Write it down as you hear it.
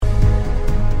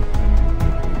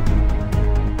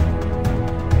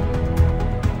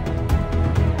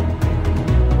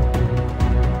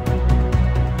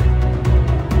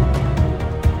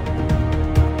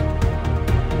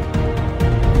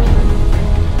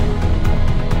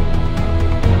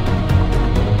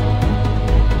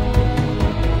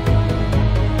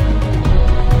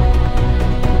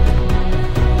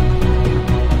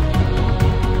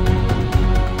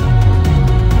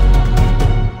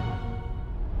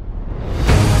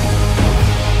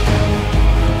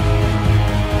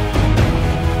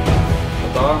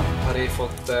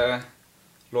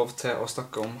lov til å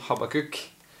snakke om Habakkuk.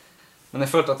 Men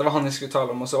jeg følte at det var han jeg skulle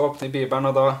tale om, og så åpne i Bibelen,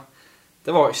 og da,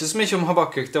 det var ikke så mye om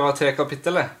Habakkuk, det var 3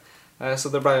 kapitler.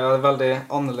 Så det ble jo en veldig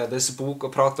annerledes bok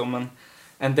å prate om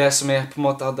enn det som jeg på en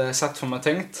måte hadde sett for meg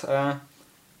tenkt.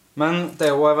 Men det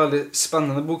er jo en veldig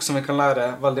spennende bok som vi kan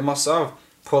lære veldig masse av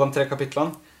på de 3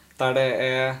 kapitlene, der det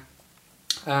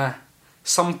er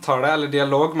samtale eller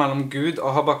dialog mellom Gud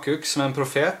og Habakkuk, som er en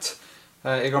profet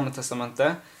i gamle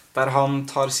testamentet, der han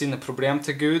tar sine problem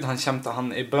til Gud, han kommer til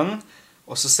han i bønn,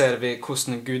 og så ser vi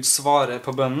hvordan Gud svarer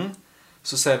på bønnen,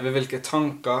 så ser vi hvilke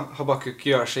tanker Habakkuk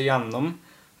gjør seg gjennom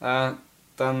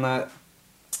den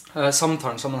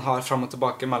samtalen som han har frem og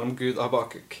tilbake mellom Gud og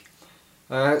Habakkuk.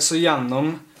 Så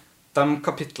gjennom de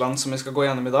kapitlene som vi skal gå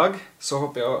gjennom i dag, så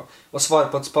håper jeg å svare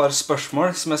på et par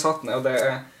spørsmål som er satt ned, og det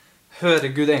er: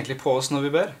 hører Gud egentlig på oss når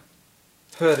vi ber?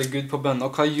 Hører Gud på bønnen?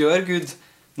 Og hva gjør Gud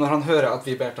når han hører at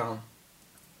vi ber til han?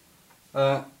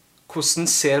 Hvordan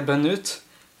ser bønn ut?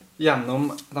 Gjennom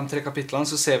de 3 kapitlene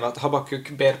så ser vi at Habakkuk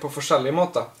ber på forskjellige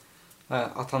måter.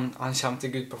 At han kommer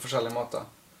til Gud på forskjellige måter.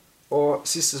 Og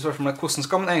siste spørsmål er: hvordan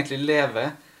skal man egentlig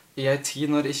leve i en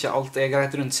tid når ikke alt er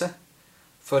greit rundt seg?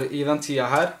 For i den tida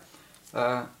her,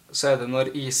 så er det når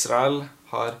Israel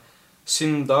har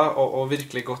syndet og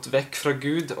virkelig gått vekk fra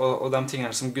Gud og de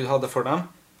tingene som Gud hadde for dem.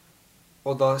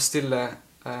 Og da stiller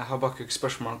Habakkuk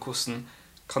spørsmål om hvordan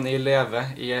kan jeg leve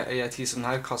i en tid som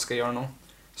denne, hva skal jeg gjøre nå?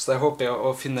 Så det håper jeg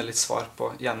å finne litt svar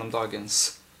på gjennom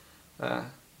dagens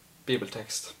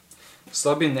bibeltekst. Så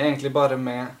da begynner jeg egentlig bare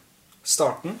med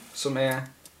starten, som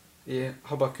er i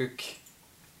Habakkuk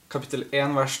kapittel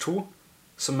 1, vers 2,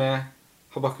 som er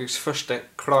Habakkuks første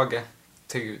klage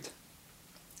til Gud.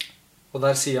 Og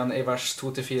der sier han i vers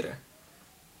 2-4: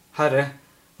 Herre,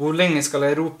 hvor lenge skal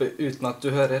jeg rope uten at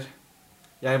du hører?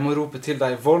 Jeg må rope til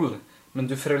deg vold, men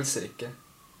du frelser ikke.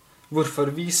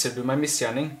 Hvorfor viser du meg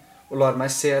misgjerning og lar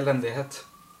meg se elendighet?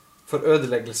 For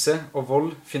ødeleggelse og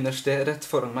vold finner sted rett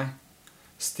foran meg.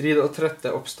 Strid og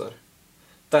trette oppstår.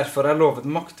 Derfor er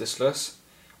loven maktesløs,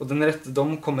 og den rette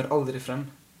dom kommer aldri frem.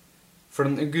 For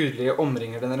den ugudelige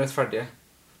omringer den rettferdige.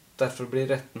 Derfor blir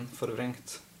retten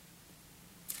forvrengt.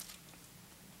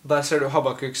 Der ser du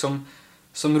Habakkuk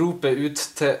som roper ut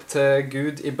til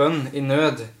Gud i bønn, i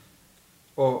nød.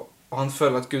 Og han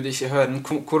føler at Gud ikke hører den.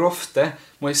 Hvor ofte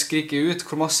må jeg skrike ut?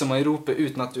 Hvor masse må jeg rope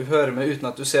uten at du hører meg,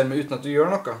 uten at du ser meg, uten at du gjør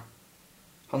noe?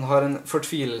 Han har en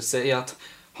fortvilelse i at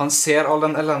han ser all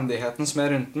den elendigheten som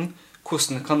er rundt den.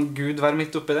 Hvordan kan Gud være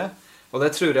midt oppi det? Og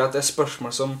det tror jeg at det er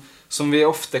spørsmål som vi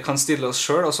ofte kan stille oss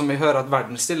selv, og som vi hører at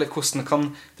verden stiller. Hvordan kan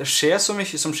det skje så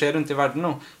mye som skjer rundt i verden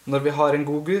nå, når vi har en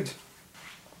god Gud?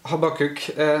 Habakkuk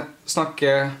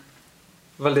snakker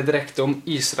veldig direkte om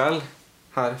Israel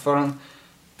her, for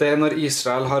det er når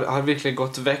Israel har virkelig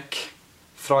gått vekk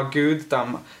fra Gud.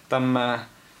 De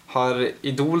har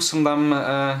idol som de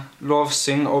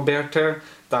lovsynger og ber til.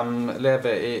 De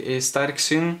lever i sterk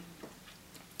synd.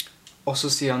 Og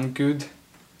så sier han: Gud,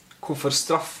 hvorfor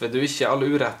straffer du ikke all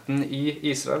uretten i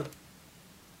Israel?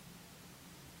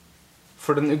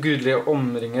 For den ugudelige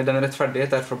omringer den rettferdige,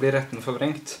 derfor blir retten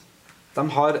forvrengt. De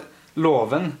har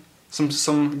loven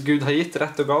som Gud har gitt,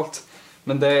 rett og galt,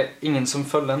 men det er ingen som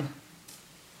følger den.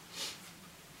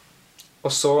 Og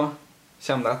så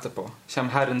kommer det etterpå,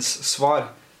 kommer Herrens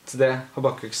svar til det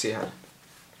Habakkuk sier her.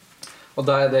 Og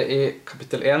da er det i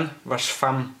kapittel 1, vers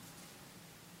 5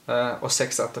 og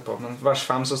 6 etterpå. Men vers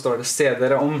 5 så står det: Se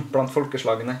dere om blant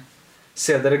folkeslagene.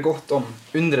 Se dere godt om.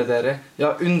 Undre dere,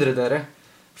 ja, undre dere.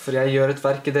 For jeg gjør et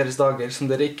verk i deres dager som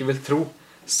dere ikke vil tro,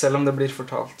 selv om det blir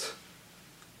fortalt.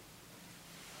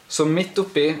 Så midt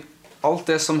oppi alt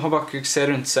det som Habakkuk ser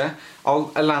rundt seg, all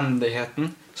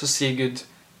elendigheten, så sier Gud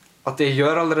at det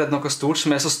gjør allerede noe stort,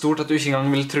 som er så stort at du ikke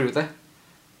engang vil tro det.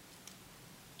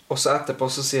 Og så etterpå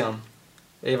så sier han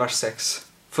i vers 6: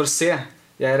 For se,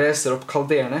 jeg reiser opp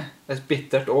kalderene, et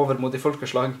bittert og overmodig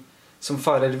folkeslag, som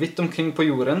farer vidt omkring på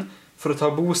jorden for å ta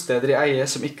bosteder i eie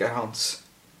som ikke er hans.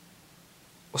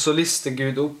 Og så lister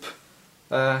Gud opp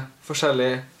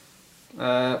forskjellige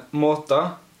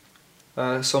måter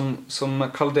som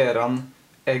kalderene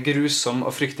er grusom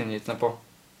og fryktinngytende på.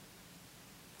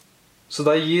 Så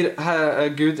da gir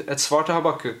Gud et svar til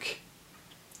Habakkuk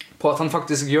på at han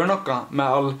faktisk gjør noe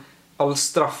med all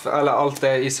straff, eller alt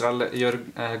det Israel gjør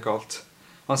galt.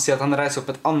 Han sier at han reiser opp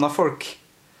et annet folk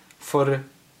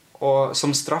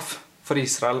som straff for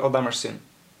Israel og deres synd.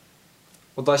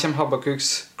 Og da kommer Habakkuks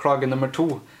klage nummer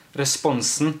 2,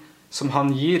 responsen som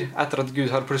han gir etter at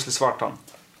Gud har plutselig svart han.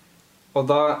 Og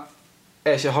da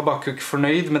er ikke Habakkuk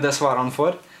fornøyd med det svaret han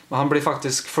får, men han blir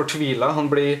faktisk fortvilet. Han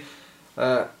blir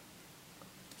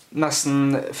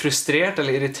nesten frustrert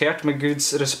eller irritert med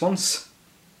Guds respons.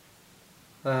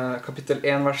 kapittel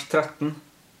 1, vers 13,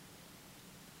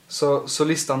 så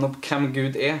lister han opp hvem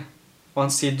Gud er. Og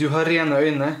han sier, du har rene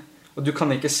øyne, og du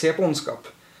kan ikke se på ondskap.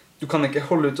 Du kan ikke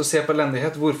holde ut og se på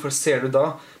elendighet. Hvorfor ser du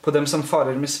da på dem som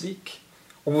farer med svik?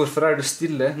 Og hvorfor er du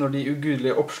stille når de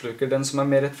ugudelige oppsluker den som er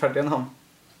mer rettferdig enn ham?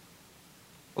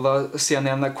 Og da sier han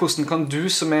igjen, hvordan kan du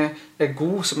som er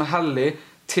god, som er hellig,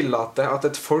 tillate at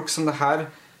et folk som det her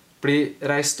blir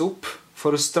reist opp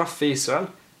for å straffe Israel?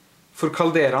 For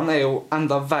kalderene er jo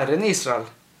enda verre enn Israel.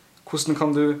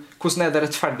 Hvordan er det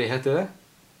rettferdighet i det?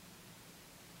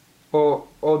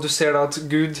 Og du ser da at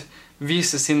Gud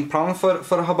viser sin plan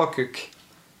for Habakkuk.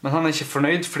 Men han er ikke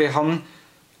fornøyd, fordi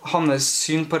hans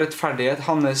syn på rettferdighet,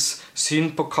 hans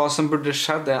syn på hva som burde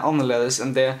skjedd, er annerledes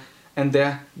enn det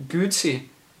Gud sier.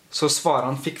 Så svaret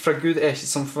han fikk fra Gud er ikke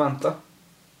som forventet.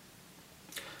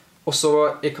 Og så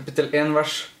i kapittel 1,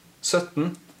 vers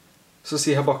 17, så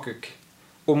sier Habakkuk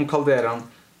om kalderene,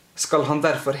 skal han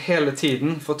derfor hele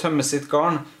tiden få tømme sitt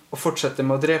garn og fortsette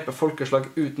med å drepe folkeslag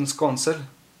uten skånsel?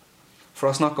 For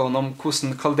da snakker han om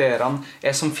hvordan kalderene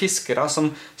er som fiskere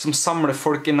som samler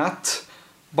folk i nett,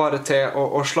 bare til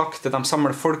å slakte. De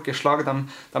samler folkeslag,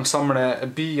 de samler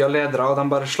byer, ledere, og de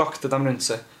bare slakter dem rundt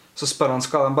seg. Så spør han,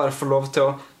 skal de bare få lov til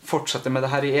å fortsette med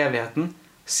det her i evigheten,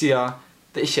 siden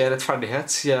det ikke er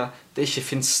rettferdighet, siden det ikke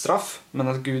finnes straff,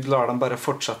 men at Gud lar dem bare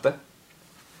fortsette.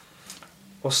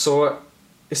 Og så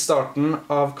i starten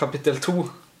av kapittel 2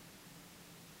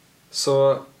 så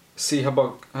sier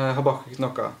Habakkuk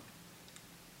noe.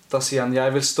 Da sier han,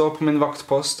 jeg vil stå på min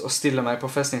vaktpost og stille meg på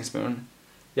festningsmuren.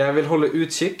 Jeg vil holde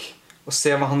utkikk og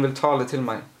se hva han vil tale til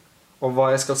meg, og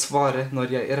hva jeg skal svare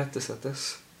når jeg irettesettes.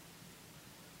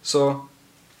 Så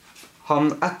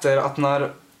han, etter at han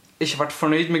har ikke vært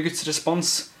fornøyd med Guds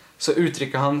respons, så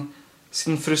uttrykker han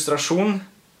sin frustrasjon,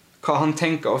 hva han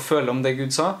tenker og føler om det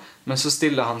Gud sa, men så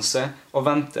stiller han seg og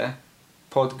venter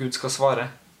på at Gud skal svare.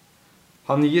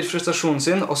 Han gir frustrasjonen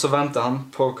sin, og så venter han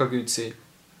på hva Gud sier.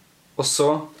 Og så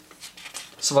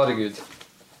svarer Gud.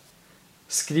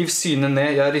 Skriv synet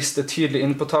ned, jeg rister tydelig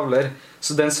inn på tavler,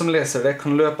 så den som leser det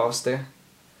kan løpe av sted.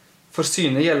 For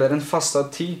synet gjelder en fastsatt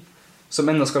tid, som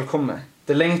ennå skal komme.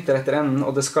 Det lengter etter enden,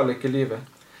 og det skal ikke lyve.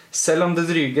 Selv om det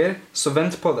dryger, så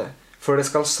vent på det, for det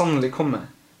skal sannelig komme.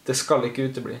 Det skal ikke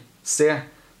utebli. Se,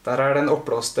 der er den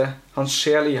oppblåste. Hans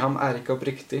sjel i ham er ikke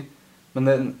oppriktig, men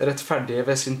den rettferdige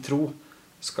ved sin tro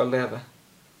skal leve.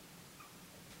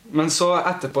 Men så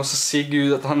etterpå så sier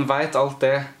Gud at han vet alt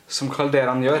det som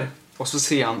kalderene gjør, og så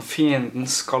sier han, fienden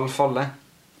skal falle.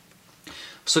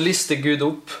 Så lister Gud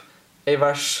opp i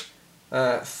vers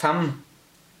 5,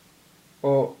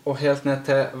 og helt ned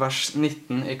til vers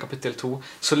 19 i kapittel 2,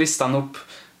 så lister han opp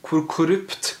hvor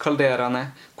korrupt kalderene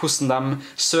er, hvordan de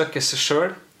søker seg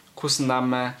selv, hvordan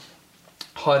de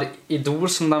har idol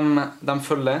som de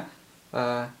følger,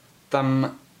 de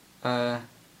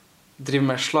driver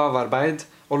med slavearbeid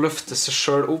og løfter seg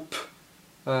selv opp,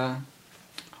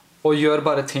 og gjør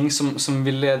bare ting som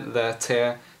vil lede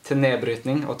til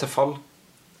nedbrytning og til fall.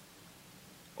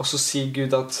 Og så sier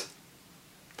Gud at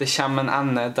det kommer en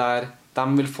ende der de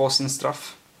vil få sin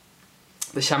straff.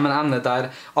 Det kommer en ende der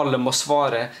alle må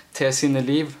svare til sine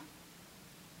liv.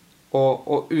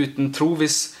 Og uten tro,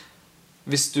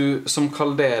 hvis du som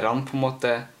kalderene på en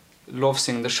måte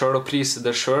lovsynger deg selv og priser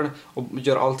deg selv og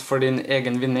gjør alt for din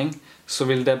egen vinning, så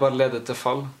vil det bare lede til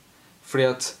fall. Fordi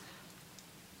at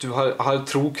du har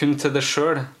tro kun til deg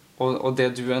selv og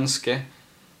det du ønsker,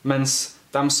 mens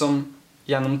de som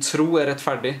gjennom tro er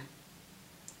rettferdig,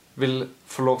 vil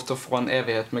få lov til å få en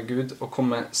evighet med Gud og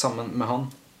komme sammen med Han.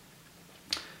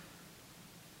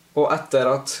 Og etter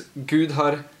at Gud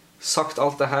har sagt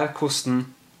alt det her, hvordan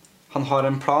han har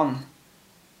en plan,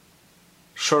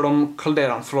 selv om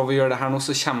kalderene får lov å gjøre det her nå,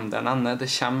 så kommer det en ende.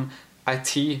 Det kommer en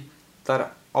tid der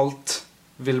alt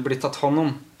vil bli tatt hånd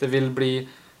om. Det vil bli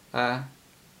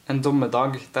en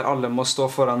dommedag der alle må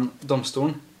stå foran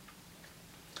domstolen.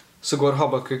 Så går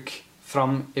Habakkuk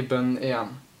fram i bønn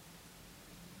igjen.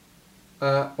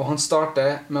 Og han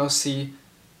starter med å si,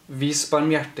 vis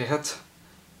barmhjertighet.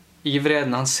 I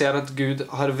vreden han ser at Gud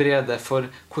har vrede for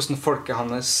hvordan folket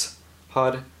hans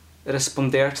har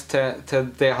respondert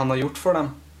til det han har gjort for dem.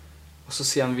 Og så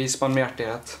sier han, vis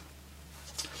barmhjertighet.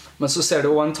 Men så ser du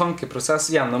også en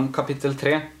tankeprosess gjennom kapittel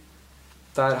 3,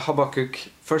 der Habakkuk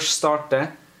først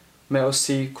starter med å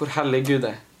si hvor hellig Gud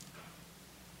er.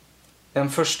 I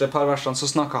de første par versene så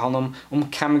snakker han om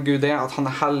hvem Gud er, at han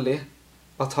er hellig,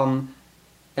 at han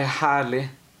er herlig.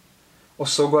 Og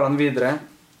så går han videre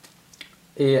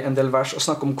i en del vers og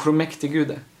snakker om hvor mektig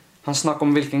Gud er. Han snakker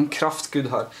om hvilken kraft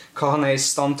Gud har, hva han er i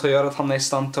stand til å gjøre, at han er i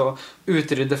stand til å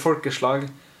utrydde folkeslag,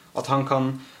 at han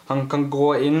kan gå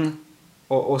inn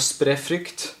å spre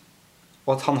frykt,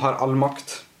 og at han har all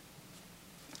makt.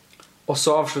 Og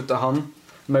så avslutter han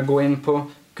med å gå inn på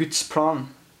Guds plan.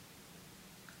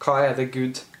 Hva er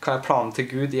planen til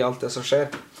Gud i alt det som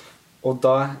skjer? Og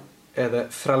da er det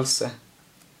frelse.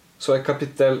 Så i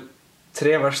kapittel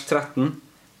 3, vers 13,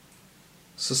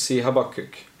 så sier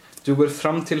Habakkuk: Du går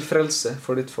fram til frelse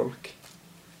for ditt folk,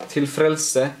 til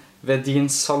frelse ved din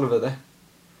salvede.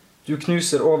 Du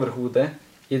knuser overhodet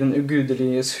i den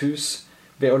ugudeliges hus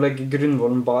ved å legge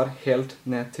grunnvollen bar helt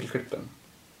ned til klippen.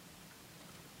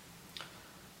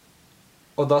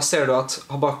 Og da ser du at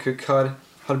Habakkuk har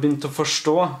begynt å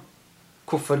forstå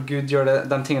hvorfor Gud gjør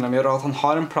de tingene han gjør, og at han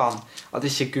har en plan, at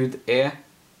ikke Gud er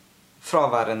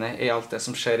fraværende i alt det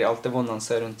som skjer, i alt det vonde han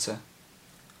ser rundt seg.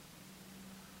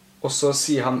 Og så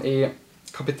sier han i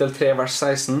kapittel 3, vers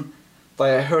 16: Da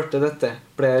jeg hørte dette,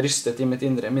 ble jeg rystet i mitt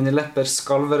indre. Mine lepper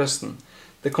skalv ved røsten.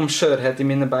 Det kom skjørhet i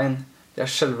mine bein. Jeg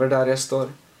skjelver der jeg står.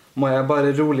 Må jeg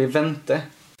bare rolig vente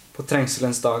på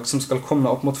trengselens dag som skal komme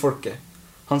opp mot folket.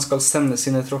 Han skal sende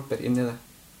sine tropper inn i det.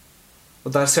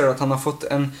 Og der ser du at han har fått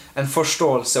en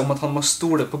forståelse om at han må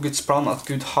stole på Guds plan, at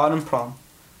Gud har en plan.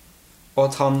 Og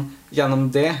at han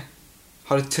gjennom det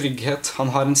har trygghet,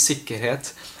 han har en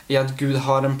sikkerhet i at Gud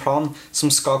har en plan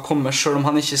som skal komme, selv om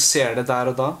han ikke ser det der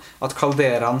og da. At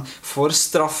kalderaen får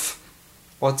straff,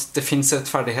 og at det finnes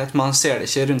rettferdighet, men han ser det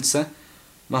ikke rundt seg.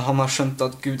 Men han har skjønt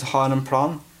at Gud har en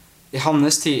plan. I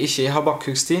hans tid, ikke i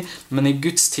Habakkuks tid, men i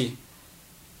Guds tid.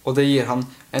 Og det gir han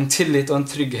en tillit og en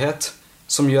trygghet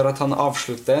som gjør at han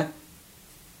avslutter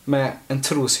med en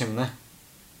troshymne,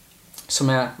 som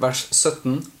er vers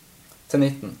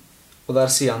 17-19. Og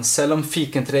der sier han: Selv om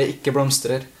fikentreet ikke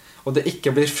blomstrer, og det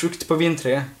ikke blir frukt på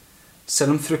vintreet,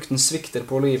 selv om frukten svikter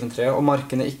på oliventreet, og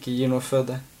markene ikke gir noe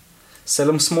føde,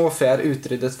 selv om småfe er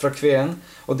utryddet fra kveen,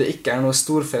 og det ikke er noe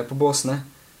storfe på båsene,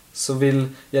 så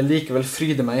vil jeg likevel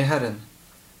fryde meg i Herren.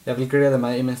 Jeg vil glede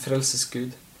meg i min frelses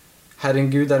Gud.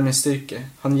 Herren Gud er min styrke.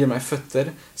 Han gir meg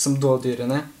føtter som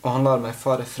dådyrene, og han lar meg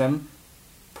fare frem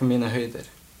på mine høyder.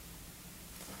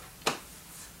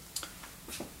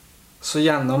 Så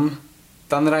gjennom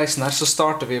den reisen her så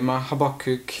starter vi med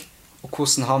Habakkuk, og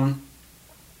hvordan han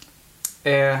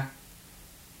er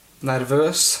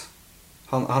nervøs.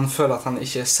 Han føler at han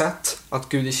ikke er sett, at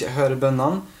Gud ikke hører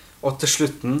bønnene, og til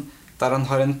slutten der han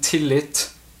har en tillit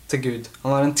til Gud.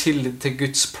 Han har en tillit til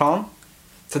Guds plan,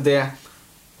 til det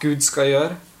Gud skal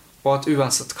gjøre, og at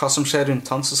uansett hva som skjer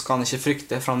rundt han, så skal han ikke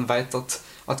frykte, for han vet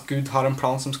at Gud har en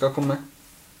plan som skal komme.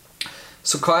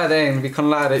 Så hva er det egentlig vi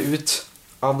kan lære ut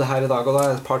av det her i dag? Og da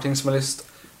er det et par ting som jeg har lyst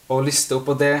å liste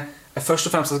opp, og det er først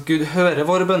og fremst at Gud hører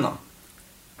våre bønner.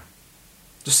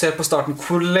 Du ser på starten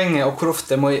hvor lenge og hvor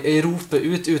ofte må jeg rope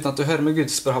ut uten at du hører med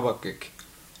Gud, spør Habakkuk.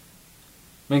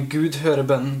 Men Gud hører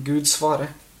bønnen, Gud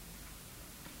svarer.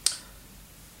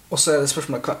 Og så er det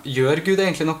spørsmålet: gjør Gud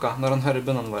egentlig noe når han hører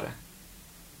bønnene våre?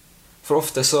 For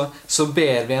ofte så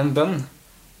ber vi en bønn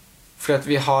fordi at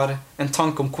vi har en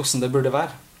tanke om hvordan det burde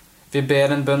være. Vi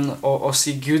ber en bønn og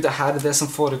sier: Gud, det her er det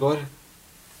som foregår.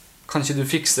 Kan ikke du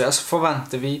fikse det? Så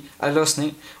forventer vi en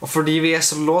løsning. Og fordi vi er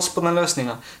så låst på den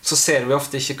løsningen, så ser vi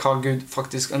ofte ikke hva Gud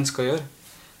faktisk ønsker å gjøre.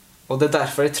 Og det er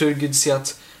derfor jeg tror Gud sier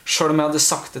at selv om jeg hadde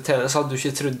sagt det til deg, så hadde du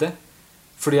ikke trodd det.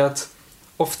 Fordi at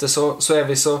ofte så er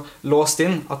vi så låst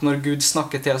inn at når Gud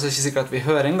snakker til oss, så er det ikke sikkert at vi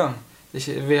hører engang.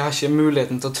 Vi har ikke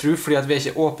muligheten til å tro, fordi at vi er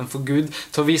ikke åpne for Gud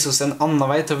til å vise oss en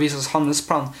annen vei, til å vise oss hans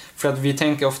plan. Fordi at vi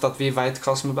tenker ofte at vi vet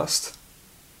hva som er best.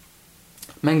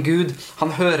 Men Gud,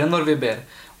 han hører når vi ber.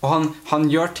 Og han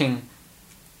gjør ting,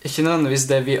 ikke nødvendigvis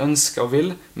det vi ønsker og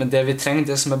vil, men det vi trenger,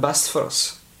 det som er best for oss.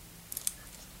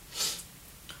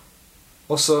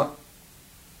 Og så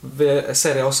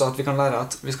ser jeg også at vi kan lære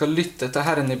at vi skal lytte til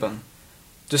Herren i bønn.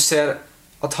 Du ser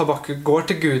at Habakkuk går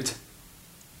til Gud,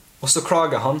 og så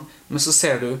klager han, men så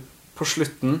ser du på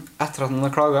slutten, etter at han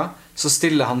har klaget, så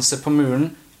stiller han seg på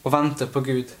muren og venter på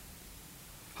Gud.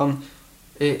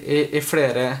 I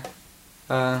flere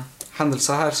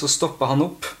hendelser her så stopper han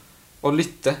opp og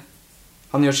lytter.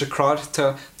 Han gjør seg klar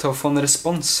til å få en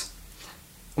respons.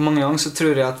 Og mange ganger så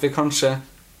tror jeg at vi kanskje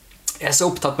er så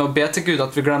opptatt med å be til Gud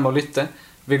at vi glemmer å lytte.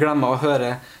 Vi glemmer å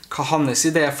høre hva hans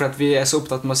idé er, for at vi er så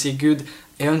opptatt med å si: Gud,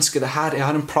 jeg ønsker det her, jeg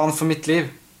har en plan for mitt liv.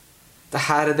 Det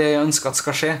her er det jeg ønsker at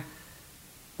skal skje.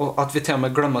 Og at vi til og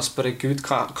med glemmer å spørre Gud: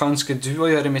 hva ønsker du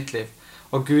å gjøre i mitt liv?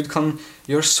 Og Gud kan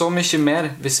gjøre så mye mer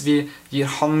hvis vi gir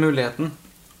han muligheten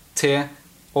til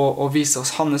å vise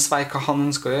oss hans vei, hva han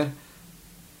ønsker å gjøre.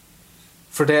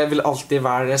 For det vil alltid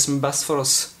være det som er best for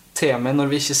oss, til og med når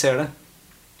vi ikke ser det.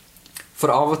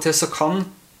 For av og til så kan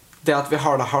det at vi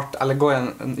har det hardt, eller gå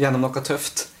gjennom noe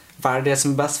tøft, være det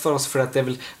som er best for oss, fordi at det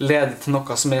vil lede til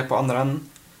noe som er på andre enden.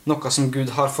 noe som Gud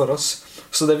har for oss.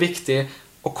 Så det viktig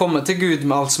å komme til Gud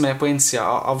med alt som på innsida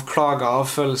av klager, av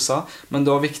følelser, men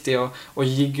det viktig å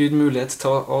gi Gud mulighet til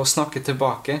å snakke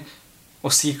tilbake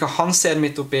og si hva han ser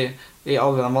midt oppi i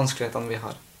alle de vanskelighetene vi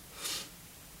har.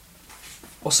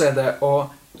 Og så det å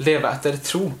leve etter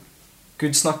tro.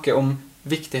 Gud snakker om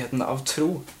viktigheten av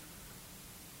tro.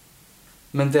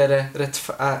 Men den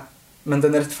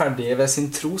rettferdige ved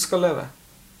sin tro skal leve.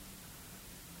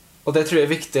 Og det tror jeg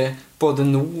viktig både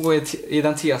nå og i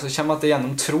den tida som kommer, at det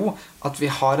gjennom tro at vi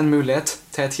har en mulighet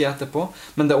til en tid etterpå,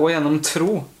 men det også gjennom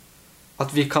tro at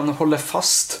vi kan holde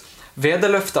fast ved det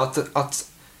løftet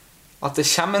at det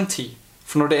kommer en tid.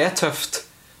 For når det tøft,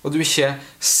 og du ikke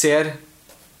ser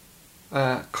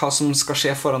hva som skal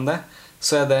skje foran deg,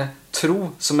 så det tro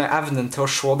som evnen til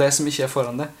å se det som ikke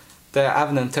foran deg. Det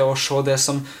evnen til å se det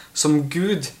som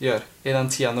Gud gjør i den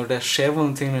tida når det skjer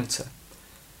vonde ting rundt seg.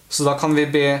 Så da kan vi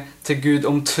be til Gud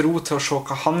om tro til å se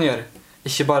hva han gjør.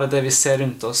 Ikke bare det vi ser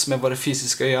rundt oss med våre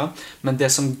fysiske øyne, men det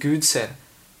som Gud ser.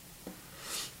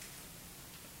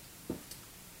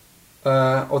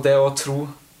 Og det å tro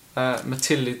med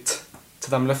tillit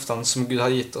til de løftene som Gud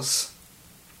har gitt oss.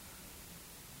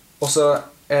 Og så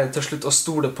det til slutt å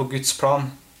stole på Guds plan.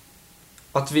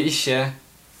 At vi ikke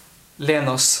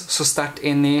lener oss så sterkt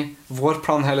inn i vår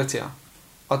plan hele tiden.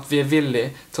 At vi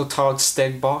villige til å ta et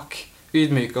steg bak,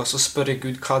 ydmyke oss og spørre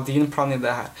Gud, hva din plan i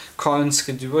det her? Hva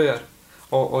ønsker du å gjøre?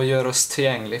 Og gjøre oss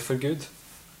tilgjengelig for Gud.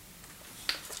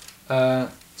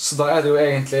 Så da det jo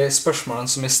egentlig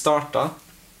spørsmålene som vi startet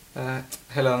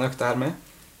hele den økta her med.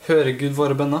 Hører Gud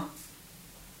våre bønner?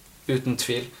 Uten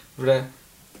tvil. For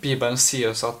Bibelen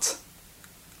sier oss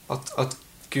at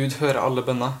Gud hører alle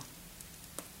bønner.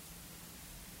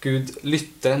 Gud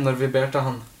lytter når vi ber til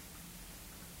han.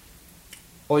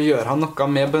 Og gjør han noe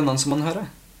med bønnene som han hører?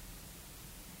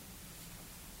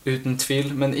 Uten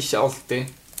tvil, men ikke alltid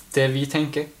det vi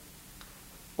tenker.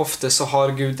 Ofte så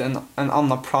har Gud en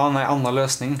annen plan, en annen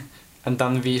løsning enn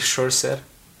den vi selv ser.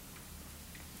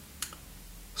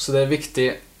 Så det viktig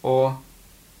å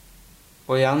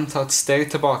igjen ta et steg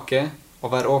tilbake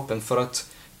og være åpen for at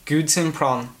Guds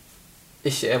plan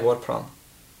ikke vår plan.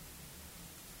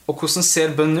 Og hvordan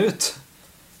ser bønn ut?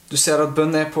 Du ser at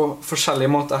bønn på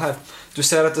forskjellige måter her. Du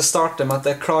ser at det starter med at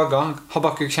det klager.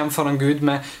 Habakkuk kommer foran Gud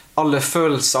med alle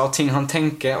følelser og ting han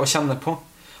tenker og kjenner på.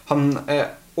 Han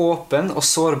åpen og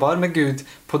sårbar med Gud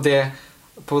på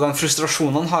den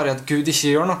frustrasjonen han har i at Gud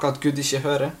ikke gjør noe, at Gud ikke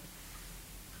hører.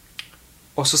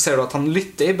 Og så ser du at han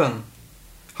lytter i bønn.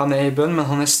 Han i bønn, men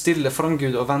han stille foran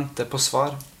Gud og venter på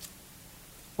svar.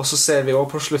 Og så ser vi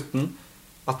også på slutten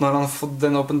at når han har fått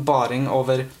en åpenbaring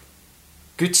over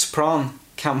Guds plan,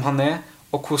 hvem han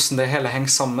og hvordan det hele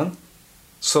henger sammen,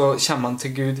 så kommer han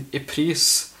til Gud i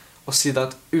pris og sier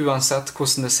at uansett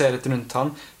hvordan det ser ut rundt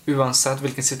han, uansett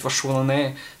hvilken situasjon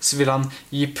han så vil han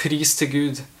gi pris til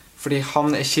Gud, fordi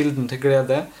han kilden til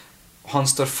glede, og han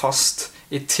står fast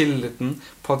i tilliten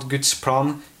på at Guds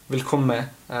plan vil komme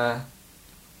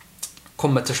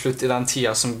til slutt i den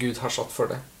tida som Gud har satt for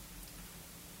det.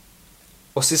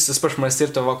 Og siste spørsmål jeg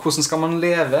stilte var, hvordan skal man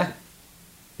leve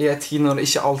i en tid når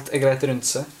ikke alt greit rundt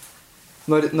seg?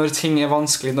 Når ting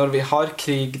vanskelig, når vi har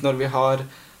krig, når vi har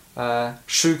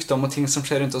sykdom og ting som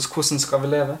skjer rundt oss, hvordan skal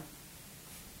vi leve?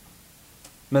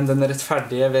 Men den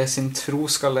rettferdige ved sin tro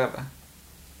skal leve.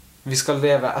 Vi skal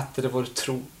leve etter vår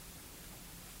tro.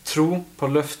 Tro på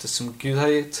løftet som Gud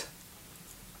har gitt.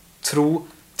 Tro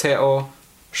til å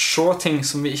se ting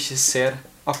som vi ikke ser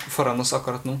foran oss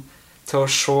akkurat nå. Til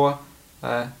å se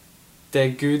det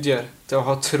Gud gjør. Til å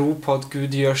ha tro på at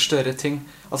Gud gjør større ting.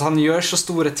 At han gjør så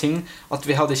store ting at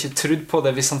vi hadde ikke trodd på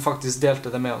det hvis han faktisk delte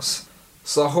det med oss.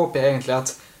 Så da håper jeg egentlig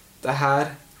at det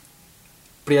her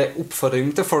blir en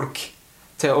oppfordring til folk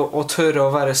til å tørre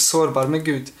å være sårbar med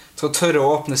Gud, til å tørre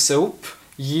å åpne seg opp,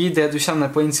 gi det du kjenner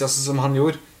på innsiden som han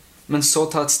gjorde, men så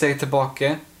ta et steg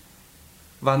tilbake,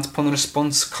 vent på en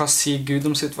respons, hva sier Gud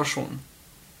om situasjonen?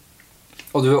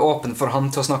 Og du åpen for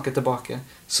han til å snakke tilbake.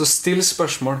 Så still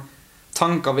spørsmål,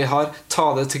 tanker vi har,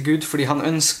 ta det til Gud, fordi han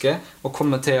ønsker å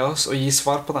komme til oss og gi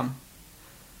svar på dem.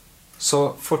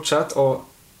 Så fortsett å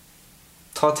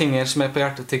ta tinger som på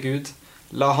hjertet til Gud,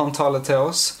 la han tale til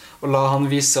oss, og la han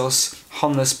vise oss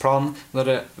hans plan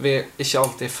når vi ikke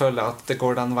alltid føler at det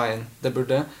går den veien det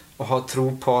burde, og ha tro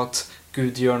på at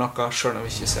Gud gjør noe selv når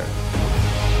vi ikke ser det.